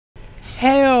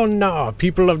HL2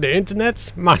 people of the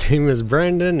internets. My name is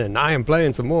Brandon and I am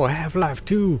playing some more Half-Life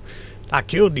 2. I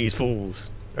killed these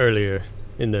fools earlier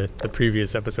in the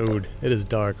previous episode. It is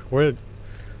dark. Where?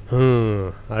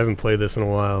 I haven't played this in a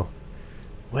while.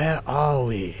 Where are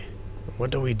we?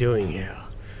 What are we doing here?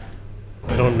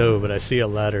 I don't know, but I see a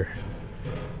ladder.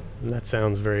 And that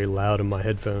sounds very loud in my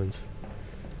headphones.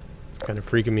 It's kind of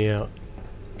freaking me out.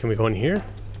 Can we go in here?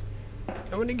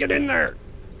 I want to get in there!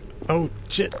 Oh,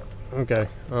 shit. Okay,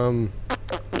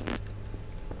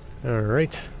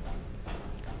 alright.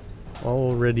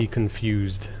 Already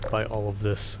confused by all of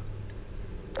this.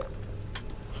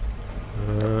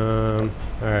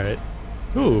 Alright.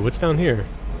 Ooh, what's down here?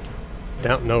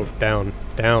 Down, no, down,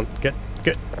 get,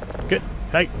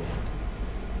 hey!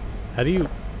 How do you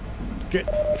get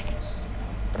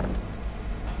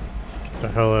the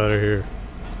hell out of here.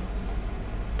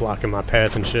 Blocking my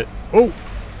path and shit. Oh!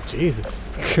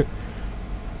 Jesus.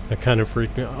 That kind of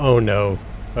freaked me out. Oh no.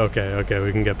 Okay,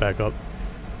 we can get back up.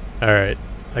 Alright.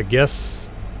 I guess...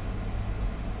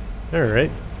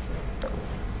 Alright.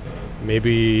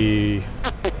 Maybe...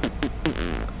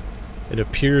 It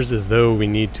appears as though we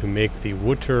need to make the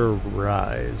water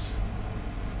rise.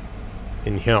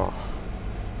 In here.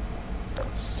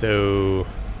 So...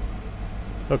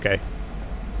 Okay.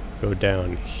 Go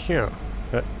down here.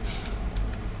 I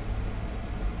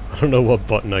don't know what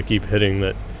button I keep hitting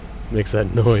that makes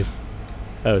that noise.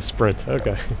 Oh, sprint.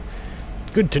 Okay.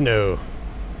 Good to know.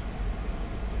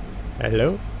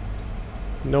 Hello?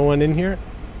 No one in here?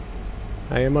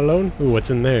 I am alone? Ooh, what's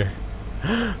in there?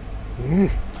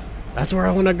 That's where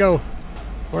I want to go.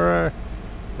 Where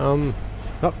oh,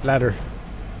 ladder.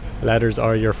 Ladders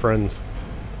are your friends.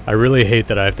 I really hate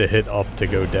that I have to hit up to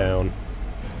go down.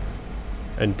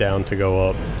 And down to go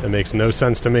up. It makes no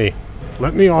sense to me.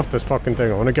 Let me off this fucking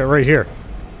thing. I want to get right here.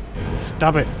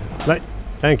 Stop it.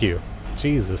 Thank you.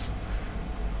 Jesus.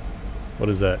 What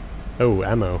is that? Oh,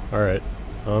 ammo. Alright.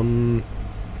 Alright,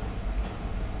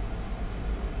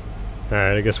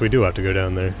 I guess we do have to go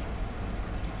down there.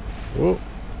 Whoa.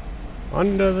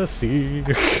 Under the sea.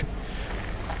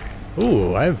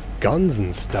 Ooh, I have guns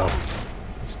and stuff.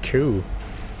 It's cool.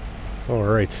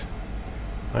 Alright.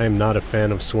 I am not a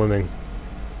fan of swimming.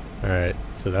 Alright,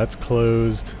 so that's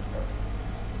closed.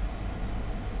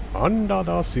 Under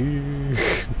the sea.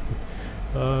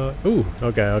 Ooh,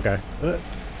 okay.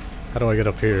 How do I get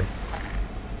up here?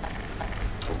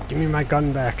 Give me my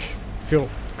gun back.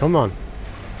 Come on.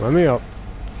 Let me up.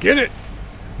 Get it!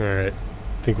 Alright.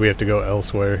 I think we have to go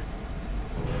elsewhere.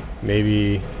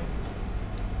 Maybe...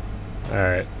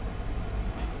 Alright.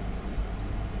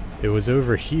 It was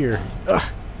over here.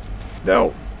 Ugh!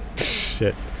 No!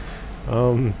 Shit.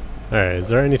 Alright, is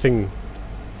there anything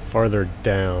farther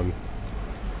down?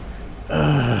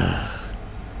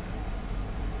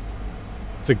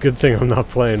 It's a good thing I'm not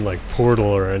playing like Portal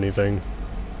or anything.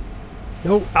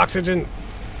 No oxygen!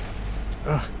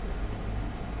 Ugh.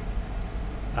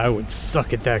 I would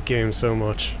suck at that game so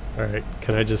much. Alright,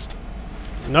 can I just...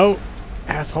 No!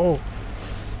 Asshole!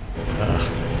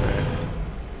 Ugh. Alright.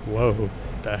 Whoa.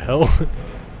 The hell?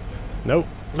 Nope.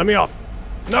 Let me off!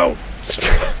 No!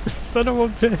 Son of a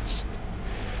bitch!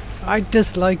 I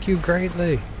dislike you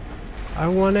greatly. I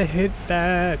want to hit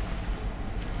that.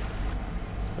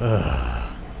 Ugh.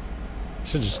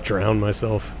 Should just drown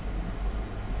myself.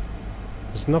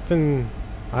 There's nothing...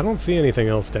 I don't see anything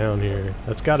else down here.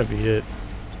 That's gotta be it.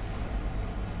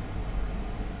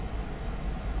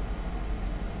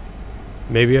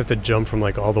 Maybe I have to jump from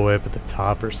like all the way up at the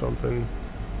top or something.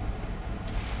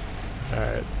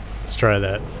 Alright, let's try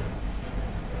that.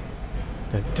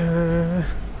 Da-da.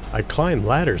 I climb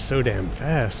ladders so damn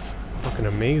fast. Fucking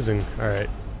amazing. Alright,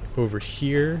 over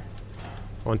here.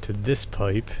 Onto this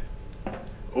pipe.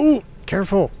 Ooh!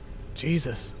 Careful!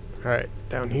 Jesus. Alright,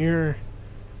 down here.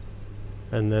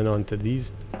 And then onto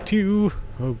these two.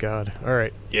 Oh god.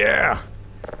 Alright. Yeah!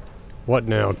 What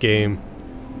now, game?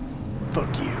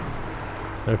 Fuck you.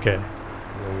 Okay.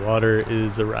 The water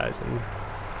is arising.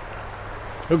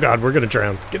 Oh god, we're gonna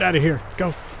drown. Get out of here.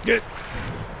 Go. Get.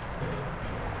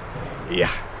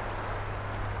 Yeah.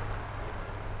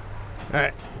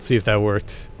 Alright. Let's see if that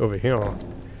worked. Over here.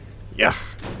 Yeah.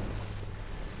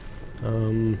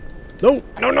 No!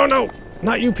 No!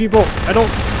 Not you people! I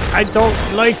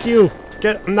don't like you!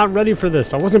 I'm not ready for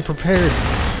this. I wasn't prepared. You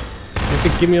have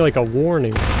to give me like a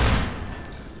warning.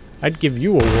 I'd give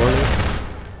you a warning.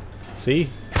 See?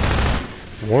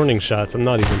 Warning shots. I'm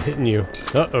not even hitting you.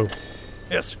 Uh-oh.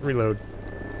 Yes, reload.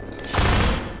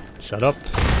 Shut up.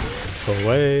 Go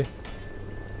away.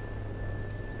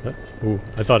 Ooh,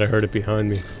 I thought I heard it behind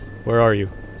me. Where are you?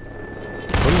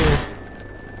 Come here.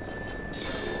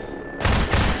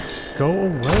 Go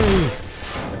away.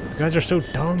 You guys are so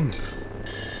dumb.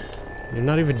 You're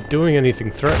not even doing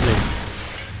anything threatening.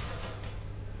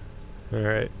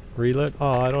 Alright. Reload.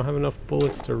 Oh, I don't have enough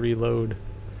bullets to reload.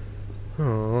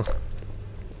 Oh.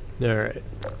 Alright.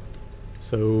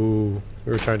 So,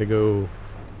 we were trying to go...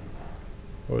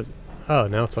 What was it? Oh,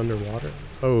 now it's underwater?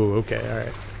 Oh, okay,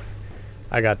 alright.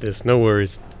 I got this, no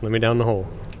worries. Let me down the hole.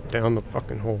 Down the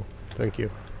fucking hole. Thank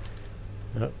you.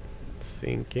 Oh,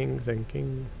 sinking,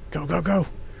 sinking. Go, go, go!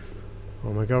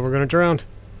 Oh my god, we're gonna drown!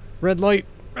 Red light!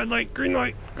 Red light! Green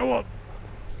light! Go up!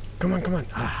 Come on, come on!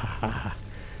 Ah, ha, ha, ha.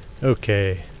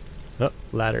 Okay. Oh,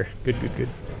 ladder. Good, good, good.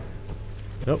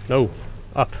 Oh, no.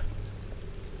 Up.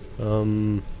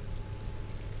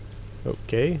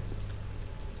 Okay.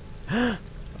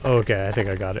 Okay, I think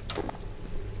I got it.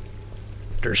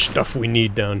 There's stuff we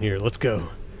need down here. Let's go.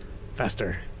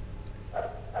 Faster.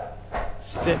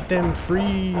 Set them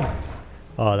free.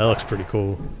 Oh, that looks pretty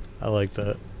cool. I like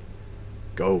that.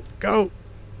 Go, go.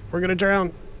 We're gonna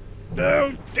drown.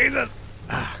 No, Jesus.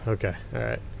 Ah, okay,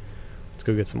 alright. Let's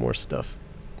go get some more stuff.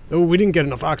 Oh, we didn't get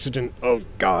enough oxygen. Oh,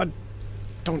 God.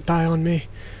 Don't die on me.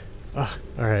 Ah,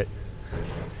 alright.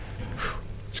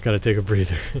 Just gotta take a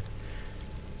breather.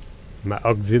 My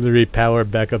auxiliary power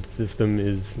backup system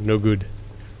is no good.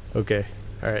 Okay,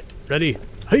 alright. Ready?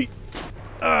 Hey!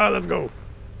 Ah, let's go!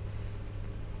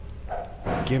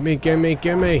 Gimme, gimme,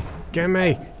 gimme!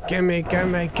 Gimme! Gimme,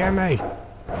 gimme, gimme!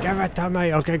 Give it to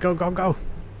me! Okay, go, go, go!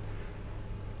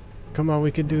 Come on,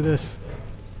 we can do this.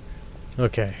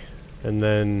 Okay, and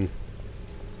then...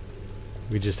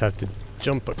 we just have to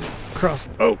jump across...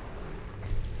 Oh!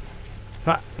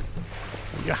 Ha!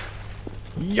 Yeah!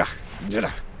 Yeah!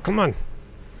 Yeah! Come on!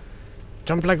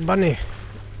 Jump like bunny!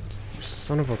 You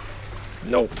son of a...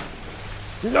 No!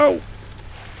 No!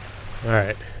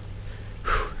 Alright.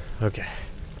 Okay.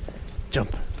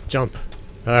 Jump. Jump.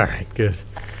 Alright, good.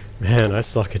 Man, I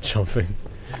suck at jumping.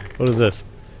 What is this?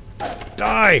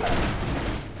 Die!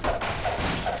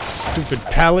 Stupid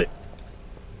pallet!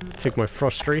 Take my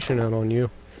frustration out on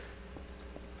you.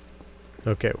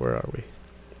 Okay, where are we?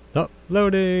 Oh,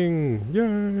 loading!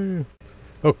 Yay!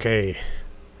 Okay.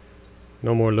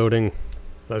 No more loading.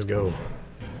 Let's go.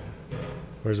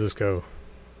 Where's this go?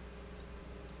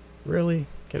 Really?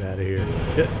 Get out of here.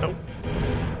 No.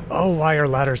 Oh, why are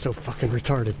ladders so fucking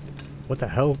retarded? What the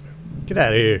hell? Get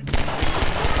out of here.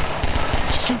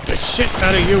 Shoot the shit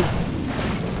out of you!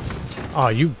 Aw, oh,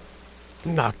 you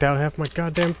knocked out half my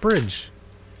goddamn bridge.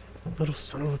 Little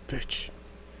son of a bitch.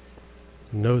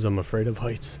 Knows I'm afraid of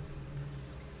heights.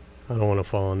 I don't want to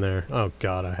fall in there. Oh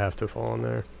god, I have to fall in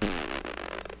there.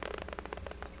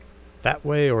 That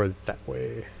way or that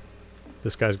way?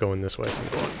 This guy's going this way, so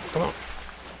go on. Come on.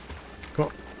 Come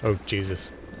on. Oh,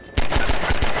 Jesus.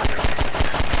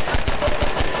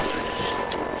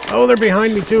 Oh, they're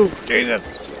behind me too.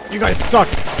 Jesus. You guys suck.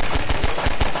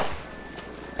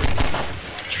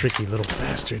 Tricky little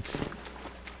bastards.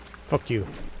 Fuck you.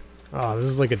 Oh, this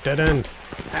is like a dead end.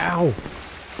 Ow.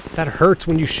 That hurts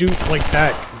when you shoot like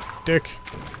that, you dick.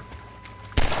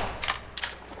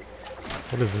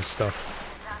 What is this stuff?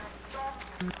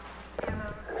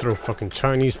 Throw fucking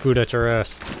Chinese food at your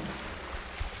ass.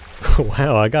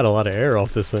 Wow, I got a lot of air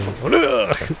off this thing.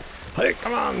 Hey,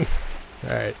 come on!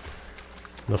 Alright.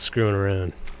 Enough screwing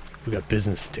around. We got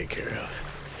business to take care of.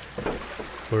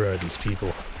 Where are these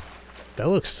people? That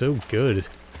looks so good.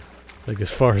 Like,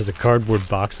 as far as a cardboard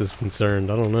box is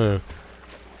concerned, I don't know.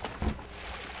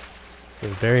 It's a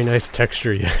very nice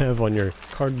texture you have on your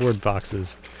cardboard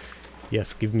boxes.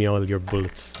 Yes, give me all your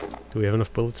bullets. Do we have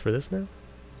enough bullets for this now?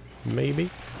 Maybe?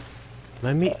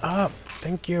 Let me up!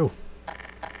 Thank you!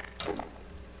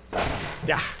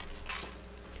 Yeah!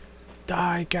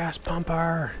 Die, gas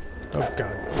pumper! Oh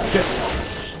god. Get!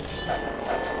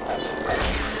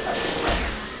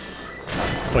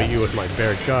 Fight you with my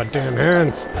bare goddamn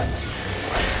hands!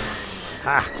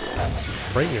 Ha!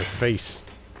 Right in your face.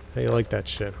 How you like that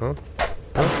shit, huh?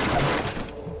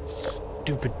 Huh?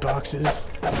 Stupid boxes.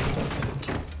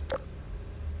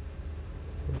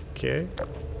 Okay.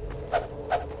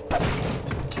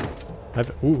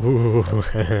 Ooh,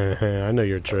 I know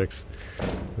your tricks.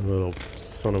 You little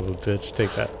son of a bitch.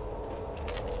 Take that.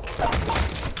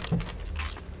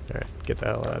 Alright, get the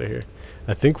hell out of here.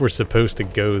 I think we're supposed to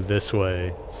go this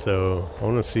way, so I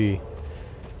want to see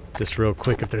just real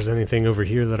quick if there's anything over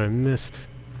here that I missed.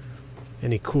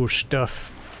 Any cool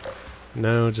stuff.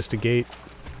 No, just a gate.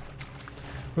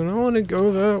 But I want to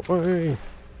go that way.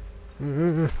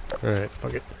 Alright,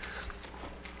 fuck it.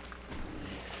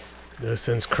 No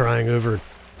sense crying over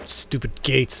stupid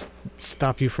gates.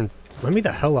 Stop you from... Let me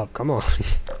the hell up, come on.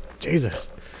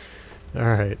 Jesus.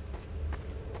 Alright.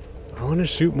 want to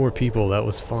shoot more people. That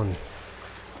was fun.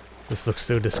 This looks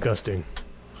so disgusting.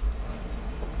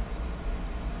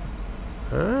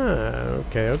 Ah,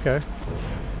 okay, okay.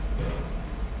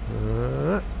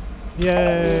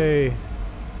 Yay!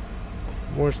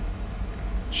 More.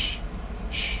 Shh.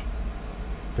 Shh.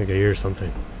 I think I hear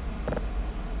something.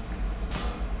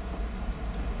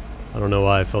 I don't know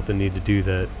why I felt the need to do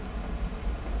that,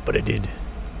 but I did.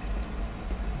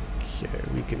 Okay,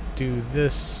 we can do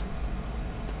this.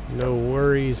 No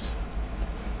worries.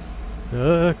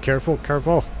 Careful,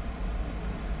 careful.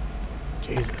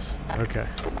 Jesus. Okay.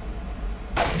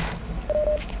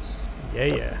 Yeah,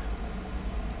 yeah.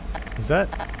 Is that?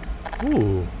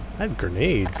 Ooh, I have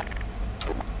grenades.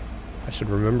 I should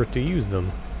remember to use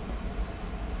them.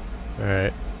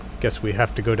 Alright. Guess we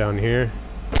have to go down here.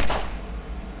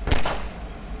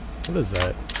 What is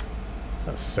that? Is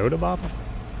that a soda bottle?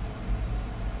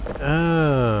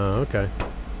 Oh, okay.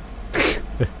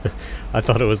 I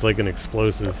thought it was like an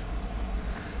explosive.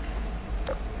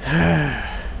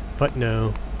 But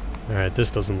no. Alright, this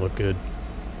doesn't look good.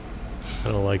 I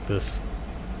don't like this.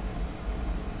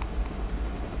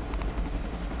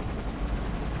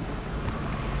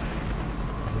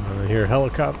 I hear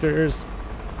helicopters.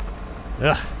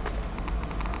 Ugh.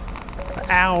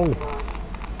 Ow!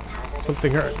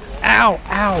 Something hurt. Ow!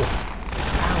 Ow!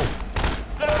 Ow!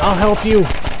 I'll help you!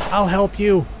 I'll help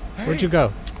you! Hey, where'd you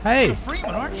go? Hey! You're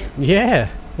Freeman, aren't you? Yeah!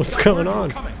 What's going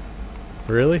on?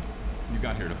 Really? You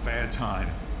got here at a bad time.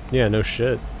 Yeah, no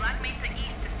shit. Black Mesa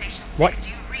East to Station 6. What? Do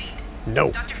you read?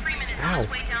 No. Dr. Freeman is on his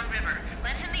way downriver.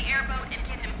 Let him the airboat and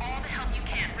give him all the help you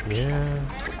can. Repeat. Yeah.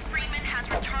 Gordon Freeman has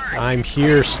returned. I'm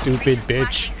here, stupid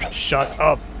bitch. Shut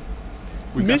up.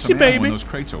 We've Miss got you, some ammo baby. in those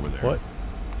crates over there. What?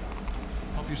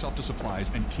 Help yourself to supplies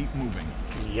and keep moving.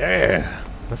 Yeah.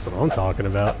 That's what I'm talking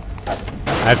about.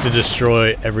 I have to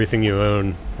destroy everything you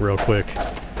own real quick.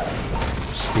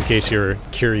 Just in case you're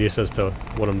curious as to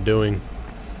what I'm doing.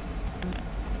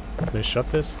 Can I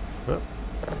shut this? Oh.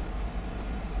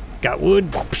 Got wood.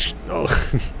 Oh.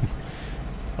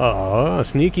 Oh,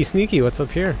 sneaky, sneaky. What's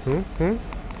up here?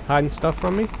 Hiding stuff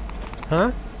from me?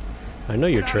 Huh? I know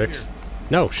your tricks.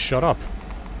 No, shut up.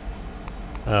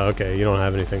 Oh, okay. You don't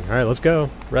have anything. All right, let's go.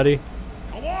 Ready?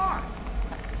 Go on!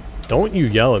 Don't you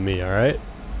yell at me, all right?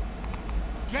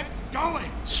 Get going!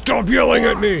 Stop yelling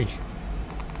at me!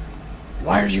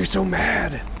 Why are you so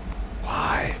mad?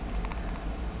 Why?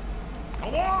 Go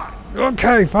on!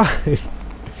 Okay, fine.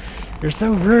 You're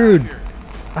so rude.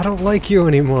 I don't like you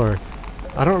anymore.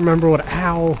 I don't remember what.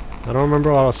 Ow! I don't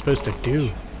remember what I was supposed to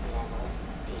do.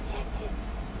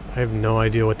 I have no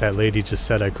idea what that lady just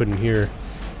said. I couldn't hear.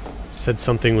 Said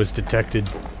something was detected.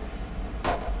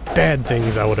 Bad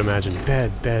things, I would imagine.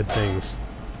 Bad things.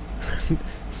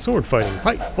 Sword fighting.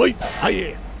 Hi, hi,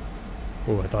 hi.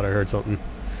 Oh, I thought I heard something.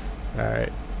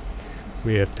 Alright.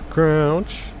 We have to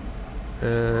crouch.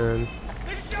 And...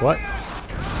 what?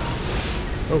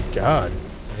 Oh, God.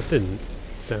 That didn't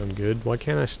sound good. Why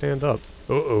can't I stand up?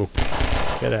 Uh-oh.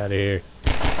 Get out of here.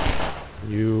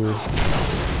 You...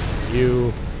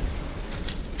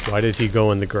 Why did he go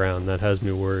on the ground? That has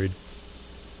me worried.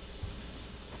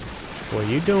 What are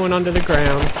you doing under the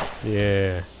ground?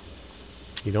 Yeah.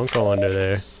 You don't go under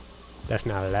there. That's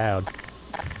not allowed.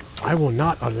 I will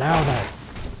not allow that.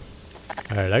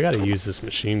 Alright, I gotta use this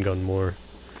machine gun more.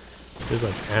 There's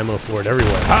like ammo for it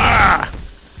everywhere. Ah!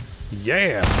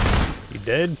 Yeah! You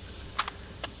dead?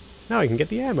 Now I can get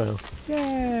the ammo.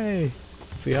 Yay!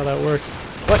 See how that works?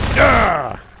 What?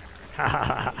 Ah! Ha ha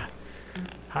ha!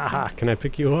 Haha, can I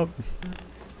pick you up?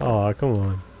 Oh, come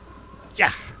on.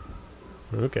 Yeah!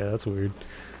 Okay, that's weird.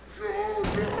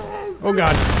 Oh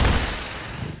god!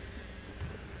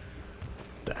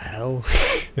 What the hell?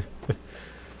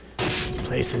 This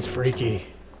place is freaky.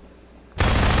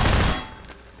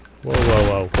 Whoa, whoa,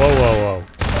 whoa, whoa, whoa,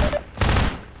 whoa.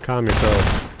 Calm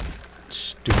yourselves.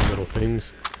 Stupid little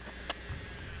things.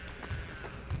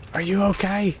 Are you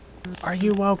okay? Are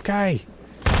you okay?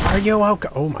 Are you okay?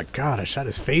 Oh my god, I shot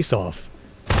his face off.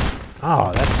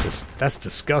 Oh, that's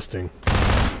disgusting.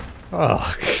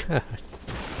 Oh, god.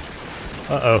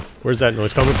 Uh-oh, where's that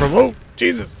noise coming from? Oh,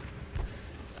 Jesus!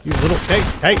 You little,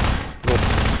 hey, little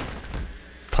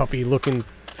puppy-looking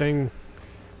thing.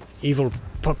 Evil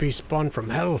puppy spawned from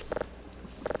hell.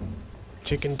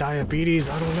 Chicken diabetes,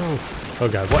 I don't know. Oh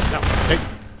god, what? No, hey,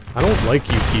 I don't like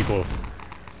you people.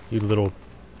 You little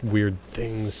weird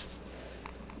things.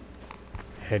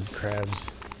 Head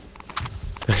crabs.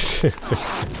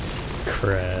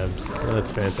 Crabs. Oh, that's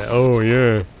fantastic. Oh,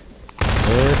 yeah.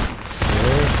 Yeah.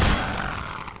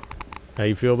 How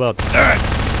you feel about that?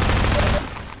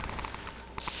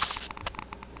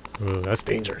 Oh, that's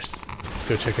dangerous.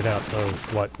 Let's go check it out. Oh,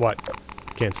 what?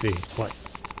 Can't see. What?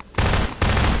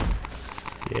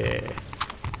 Yeah.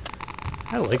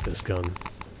 I like this gun.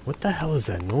 What the hell is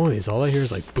that noise? All I hear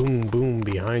is like boom, boom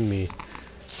behind me.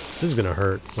 This is gonna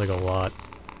hurt, like a lot.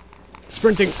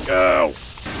 Sprinting! Go!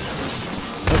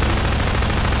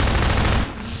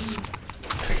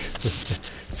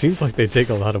 Seems like they take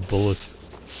a lot of bullets.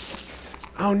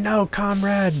 Oh no,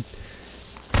 comrade!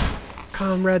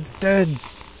 Comrade's dead!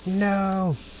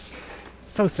 No!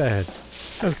 So sad.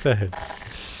 So sad.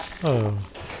 Oh.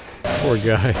 Poor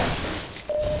guy.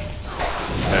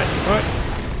 What?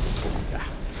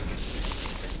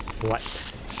 What?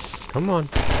 Come on.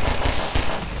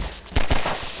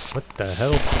 What the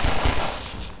hell?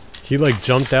 He like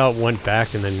jumped out, went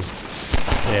back, and then...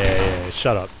 Yeah,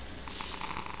 shut up.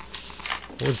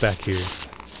 What was back here?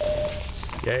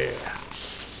 Yeah.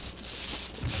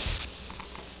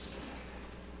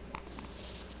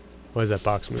 Why is that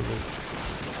box moving?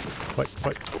 What?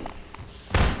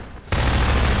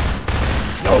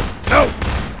 No!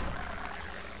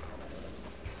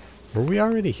 Were we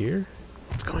already here?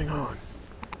 What's going on?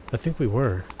 I think we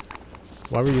were.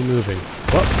 Why were you moving?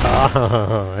 What?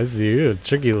 Ah, I see you. A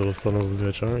tricky little son of a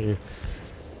bitch, aren't you?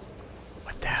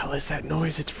 What the hell is that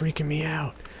noise? It's freaking me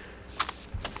out.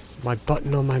 My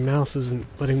button on my mouse isn't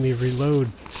letting me reload.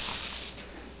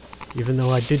 Even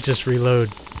though I did just reload,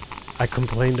 I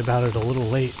complained about it a little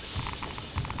late.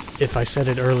 If I said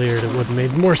it earlier, it would have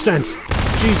made more sense.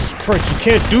 Jesus Christ, you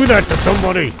can't do that to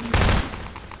somebody!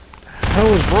 What the hell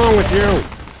is wrong with you?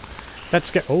 That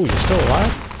scared— oh, you're still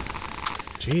alive?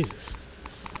 Jesus.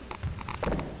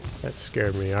 That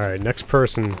scared me. Alright, next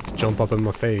person to jump up in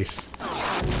my face.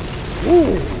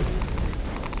 Ooh!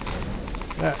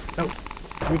 No.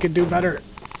 We could do better.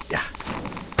 Yeah.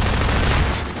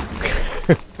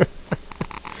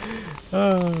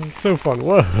 Oh, so fun.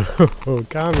 Whoa.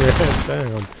 Calm your ass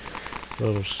down.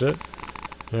 Little shit.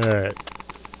 Alright.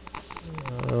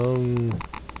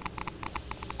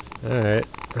 Alright.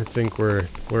 I think we're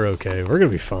okay. We're gonna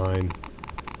be fine.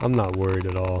 I'm not worried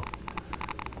at all.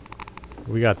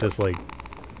 We got this like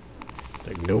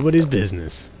nobody's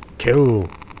business. Cool.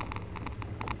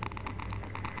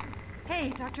 Hey,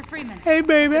 Dr. Freeman. Hey,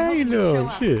 baby, how you doing?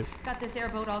 Shit. Got this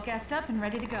airboat all gassed up and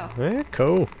ready to go. Yeah,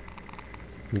 cool.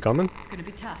 You coming? It's gonna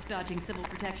be tough dodging civil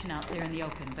protection out there in the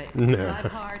open, but No. drive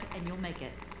hard and you'll make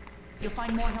it. You'll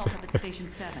find more help up at Station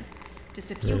 7.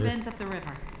 Just a few bends up the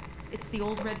river. It's the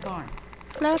old red barn.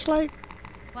 Flashlight.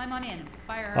 Climb on in.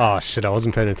 Fire her Oh up. shit, I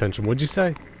wasn't paying attention. What'd you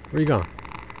say? Where you going?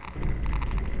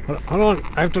 Hold on,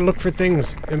 I have to look for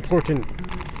things important.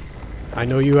 I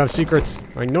know you have secrets.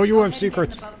 I know you have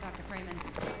secrets. Boat, Dr. Freeman.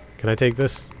 Can I take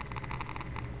this?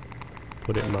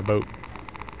 Put it in my boat.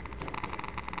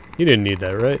 You didn't need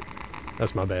that, right?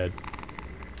 That's my bad.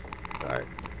 Alright.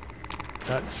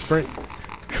 That sprint.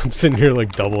 I'm sitting here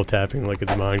like double tapping like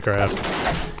it's Minecraft.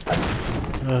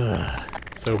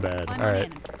 So bad. Climb on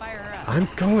Alright. in. Fire her up. I'm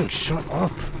going. Shut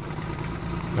up.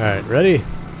 Alright, ready?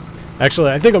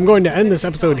 Actually, I think I'm going to end this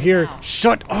episode here.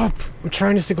 Shut up! I'm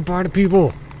trying to say goodbye to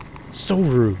people. So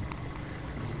rude.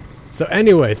 So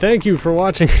anyway, thank you for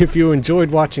watching. If you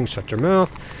enjoyed watching, shut your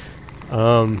mouth.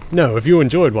 No, if you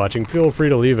enjoyed watching, feel free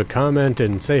to leave a comment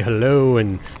and say hello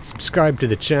and subscribe to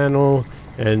the channel.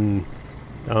 And,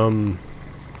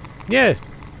 yeah.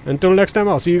 Until next time,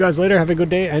 I'll see you guys later. Have a good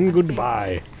day and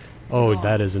goodbye. Oh,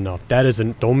 that is enough. That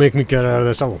isn't. Don't make me get out of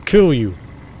this. I will kill you.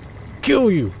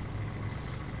 Kill you.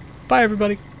 Bye,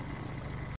 everybody.